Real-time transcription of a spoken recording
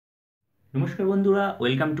নমস্কার বন্ধুরা,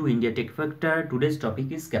 welcome to India take factor. Today's topic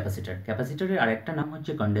is capacitor. ক্যাপাসিটরের আরেকটা নাম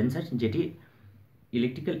হচ্ছে কন্ডেন্সার, যেটি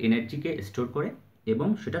ইলেকট্রিক্যাল এনার্জিকে স্টোর করে এবং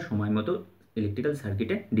সেটা সময় মতো ইলেকট্রিক্যাল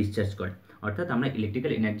সার্কিটে ডিসচার্জ করে। অর্থাৎ আমরা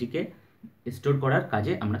ইলেকট্রিক্যাল এনার্জিকে স্টোর করার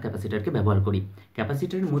কাজে আমরা ক্যাপাসিটরকে ব্যবহার করি।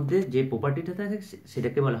 ক্যাপাসিটরের মধ্যে যে প্রপার্টিটা থাকে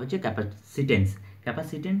সেটাকে বলা হচ্ছে ক্যাপাসিটেন্স।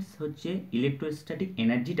 ক্যাপাসিটেন্স হচ্ছে ইলেকট্রোস্ট্যাটিক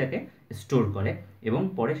এনার্জিটাকে স্টোর করে এবং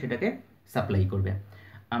পরে সেটাকে সাপ্লাই করবে।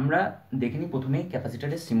 আমরা দেখে নিই প্রথমেই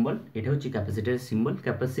ক্যাপাসিটরের সিম্বল। এটা হচ্ছে ক্যাপাসিটরের সিম্বল।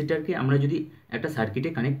 ক্যাপাসিটরকে আমরা যদি একটা সার্কিটে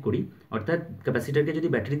কানেক্ট করি, অর্থাৎ ক্যাপাসিটরকে যদি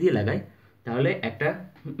ব্যাটারি দিয়ে লাগাই, তাহলে একটা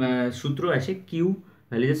সূত্র আসে কিউ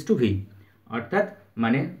ভ্যালিউজ টু ভি, অর্থাৎ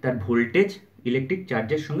মানে তার ভোল্টেজ ইলেকট্রিক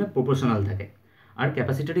চার্জের সঙ্গে প্রপোর্শনাল থাকে। আর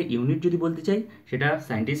ক্যাপাসিটরের ইউনিট যদি বলতে চাই, সেটা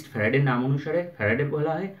সায়েন্টিস্ট ফ্যারাডের নাম অনুসারে ফ্যারাডে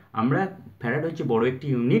বলা হয়। আমরা ফ্যারাড হচ্ছে বড় একটি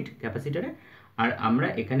ইউনিট ক্যাপাসিটরে। আর আমরা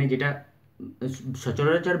এখানে যেটা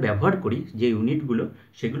সচরাচর ব্যবহার করি যে ইউনিটগুলো,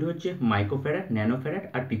 সেগুলো হচ্ছে মাইক্রোফ্যারাড, ন্যানোফ্যারাড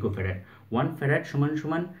আর পিকোফ্যারাড। 1 ফ্যারাড সমান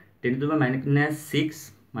সমান 10⁻⁶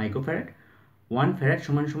 মাইক্রোফ্যারাড, 1 ফ্যারাড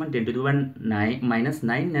সমান সমান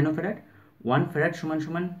 10⁻⁹ ন্যানোফ্যারাড, 1 ফ্যারাড সমান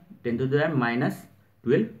সমান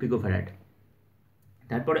 10⁻⁻12 পিকোফ্যারাড।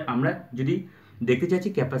 তারপরে আমরা যদি দেখতে চাচ্ছি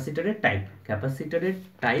ক্যাপাসিটরের টাইপ। ক্যাপাসিটরের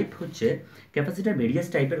টাইপ হচ্ছে, ক্যাপাসিটর ভেরিয়াস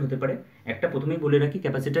টাইপের হতে পারে। একটা প্রথমেই বলে রাখি,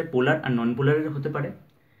 ক্যাপাসিটর পোলার আর নন পোলারের হতে পারে।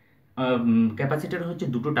 ক্যাপাসিটর হচ্ছে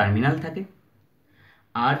দুটো টার্মিনাল থাকে।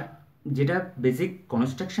 আর যেটা বেসিক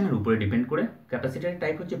কনস্ট্রাকশনের উপরে ডিপেন্ড করে, ক্যাপাসিটরের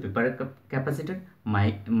টাইপ হচ্ছে paper capacitor,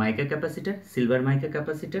 mica capacitor, silver mica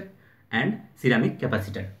capacitor and ceramic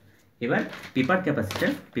capacitor. এবার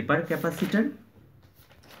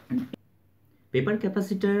পেপার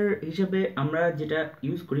ক্যাপাসিটর হিসেবে আমরা যেটা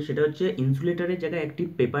ইউজ করি সেটা হচ্ছে ইনসুলেটরের জায়গায় একটি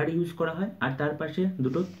পেপার ইউজ করা হয়, আর তার পাশে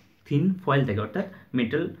দুটো থিন ফয়েল থাকে, অর্থাৎ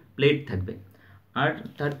মেটাল প্লেট থাকবে। আর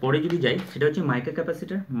তারপরে যদি যাই, সেটা হচ্ছে মাইকা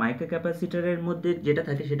ক্যাপাসিটর। মাইকা ক্যাপাসিটরের মধ্যে যেটা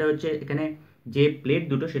থাকে সেটা হচ্ছে, এখানে যে প্লেট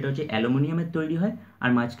দুটো সেটা হচ্ছে অ্যালুমিনিয়ামের তৈরি হয়, আর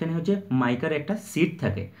মাঝখানে হচ্ছে মাইকার একটা সিট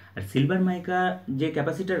থাকে। আর সিলভার মাইকা যে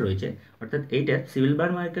ক্যাপাসিটর রয়েছে, অর্থাৎ এইটা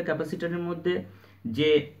সিলভার মাইকা ক্যাপাসিটরের মধ্যে যে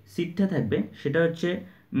সিটটা থাকবে সেটা হচ্ছে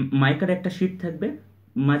মাইকার একটা সিট থাকবে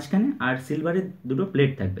মাঝখানে, আর সিলভারের দুটো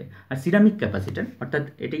প্লেট থাকবে। আর সিরামিক ক্যাপাসিটর, অর্থাৎ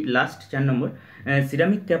এটি লাস্ট 4 নম্বর,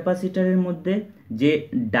 সিরামিক ক্যাপাসিটরের মধ্যে যে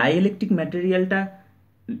ডাইইলেকট্রিক ম্যাটেরিয়ালটা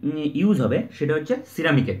ইউজ হবে সেটা হচ্ছে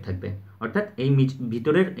সিরামিকের থাকবে, অর্থাৎ এই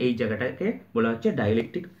ভিতরের এই জায়গাটাকে বলা হচ্ছে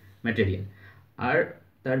ডাইইলেকট্রিক ম্যাটেরিয়াল। আর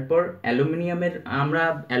তারপর অ্যালুমিনিয়ামের, আমরা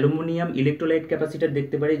অ্যালুমিনিয়াম ইলেকট্রোলাইট ক্যাপাসিটর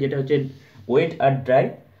দেখতে পারি, যেটা হচ্ছে ওয়েট আর ড্রাই।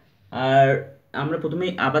 আর আমরা প্রথমে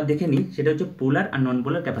আবার দেখে নিই, সেটা হচ্ছে পোলার আর নন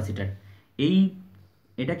পোলার ক্যাপাসিটর।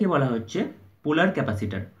 এটাকে বলা হচ্ছে পোলার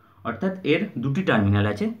ক্যাপাসিটর, অর্থাৎ এর দুটি টার্মিনাল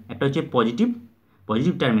আছে। একটা হচ্ছে পজিটিভ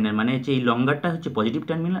টার্মিনাল, মানে হচ্ছে এই লঙ্গারটা হচ্ছে পজিটিভ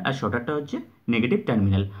টার্মিনাল আর শর্টারটা হচ্ছে নেগেটিভ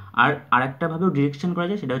টার্মিনাল। আর আরেকটাভাবেও ডিরেকশন করা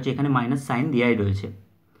যায়, সেটা হচ্ছে এখানে মাইনাস সাইন দেওয়াই রয়েছে।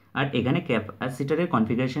 আর এখানে ক্যাপাসিটরের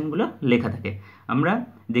কনফিগারেশনগুলো লেখা থাকে। আমরা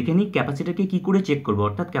দেখে নিই ক্যাপাসিটরকে কী করে চেক করবো,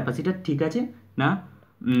 অর্থাৎ ক্যাপাসিটর ঠিক আছে না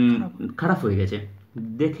খারাপ হয়ে গেছে।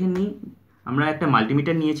 দেখে নিই, আমরা একটা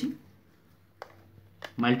মাল্টিমিটার নিয়েছি।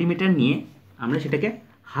 মাল্টিমিটার নিয়ে আমরা সেটাকে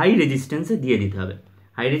হাই রেজিস্ট্যান্সে দিয়ে দিতে হবে।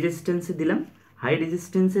 হাই রেজিস্ট্যান্সে দিলাম। হাই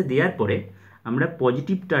রেজিস্ট্যান্সে দেওয়ার পরে আমরা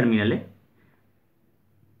পজিটিভ টার্মিনালে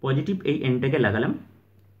পজিটিভ এই এন্ডটাকে লাগালাম,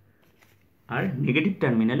 আর নেগেটিভ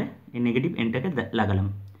টার্মিনালে এই নেগেটিভ এন্ডটাকে লাগালাম।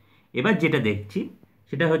 এবার যেটা দেখছি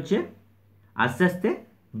সেটা হচ্ছে আস্তে আস্তে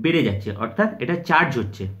বেড়ে যাচ্ছে, অর্থাৎ এটা চার্জ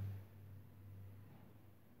হচ্ছে।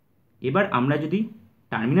 এবার আমরা যদি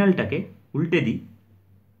টার্মিনালটাকে উল্টে দিই,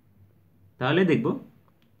 তাহলে দেখব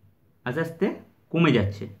আস্তে আস্তে কমে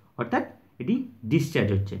যাচ্ছে, অর্থাৎ এটি ডিসচার্জ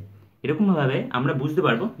হচ্ছে। এরকমভাবে আমরা বুঝতে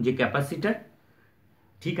পারবো যে ক্যাপাসিটার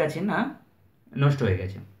ঠিক আছে না নষ্ট হয়ে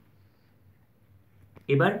গেছে।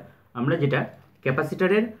 এবার আমরা যেটা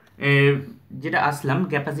ক্যাপাসিটারের যেটা আসলাম,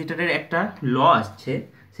 ক্যাপাসিটারের একটা ল আসছে,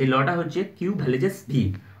 সেই লটা হচ্ছে কিউ ভ্যালিউজ ভি,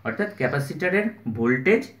 অর্থাৎ ক্যাপাসিটারের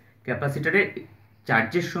ভোল্টেজ ক্যাপাসিটারের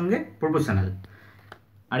চার্জের সঙ্গে প্রপোর্শনাল।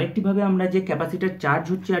 আরেকটিভাবে আমরা যে ক্যাপাসিটার চার্জ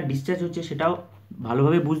হচ্ছে আর ডিসচার্জ হচ্ছে সেটাও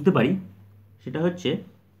ভালোভাবে বুঝতে পারি। সেটা হচ্ছে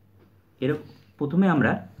এরকম, প্রথমে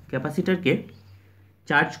আমরা ক্যাপাসিটারকে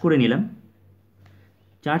চার্জ করে নিলাম,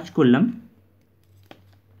 চার্জ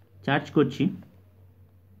করছি।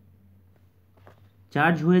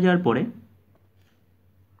 চার্জ হয়ে যাওয়ার পরে,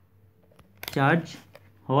 চার্জ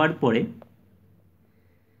হওয়ার পরে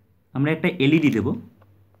আমরা একটা এলইডি দেব।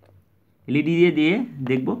 এলইডি দিয়ে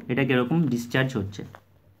দেখব এটা কীরকম ডিসচার্জ হচ্ছে।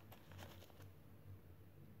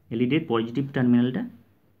 এলইডির পজিটিভ টার্মিনালটা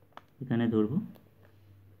এখানে ধরবো,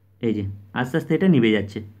 এই যে আস্তে আস্তে এটা নিভে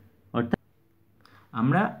যাচ্ছে। অর্থাৎ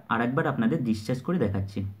আমরা আরেকবার আপনাদের ডিসচার্জ করে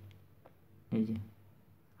দেখাচ্ছি। এই যে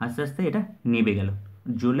আস্তে আস্তে এটা নেবে গেল,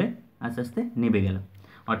 জ্বলে আস্তে আস্তে নেবে গেল,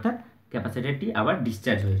 অর্থাৎ ক্যাপাসিটারটি আবার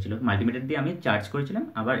ডিসচার্জ হয়েছিল। মাল্টিমিটার দিয়ে আমি চার্জ করেছিলাম,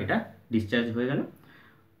 আবার এটা ডিসচার্জ হয়ে গেল।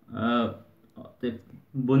 তো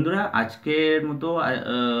বন্ধুরা, আজকের মতো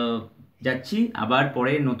যাচ্ছি, আবার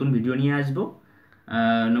পরে নতুন ভিডিও নিয়ে আসবো।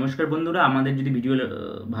 নমস্কার বন্ধুরা, আমাদের যদি ভিডিও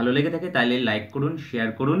ভালো লেগে থাকে তাহলে লাইক করুন, শেয়ার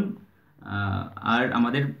করুন, আর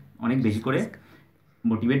আমাদের অনেক বেশি করে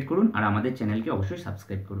মোটিভেট করুন, আর আমাদের চ্যানেলকে অবশ্যই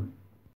সাবস্ক্রাইব করুন।